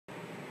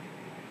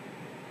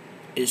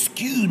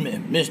Excuse me,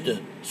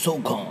 Mr.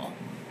 S.O.C.O.M.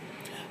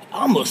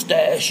 I must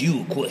ask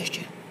you a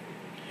question.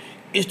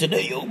 Is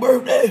today your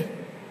birthday?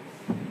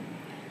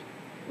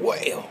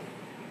 Well,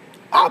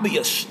 I'll be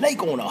a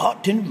snake on a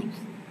hot tin roof.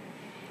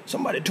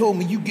 Somebody told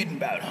me you getting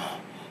about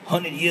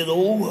 100 years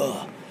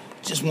old.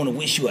 Just want to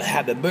wish you a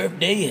happy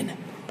birthday and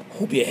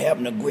hope you're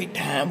having a great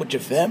time with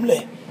your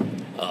family.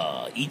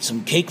 Eat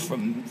some cake for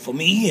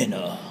me and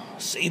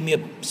save me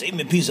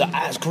a piece of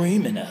ice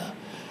cream and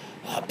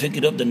I'll pick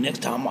it up the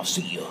next time I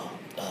see you.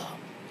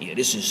 Yeah,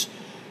 this is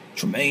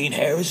Tremaine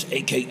Harris,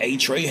 a.k.a.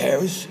 Trey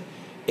Harris,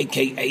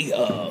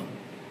 a.k.a.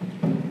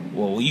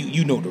 Well,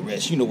 you know the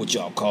rest. You know what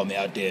y'all call me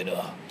out there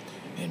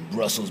in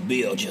Brussels,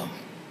 Belgium.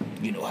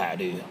 You know how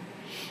it is.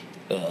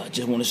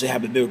 Just want to say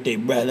happy birthday,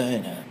 brother,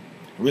 and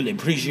really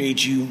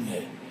appreciate you.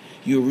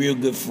 You're a real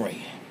good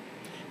friend.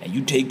 And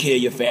you take care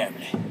of your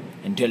family.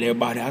 And tell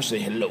everybody I say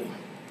hello.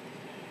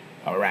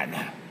 All right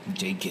now. You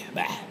take care.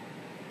 Bye.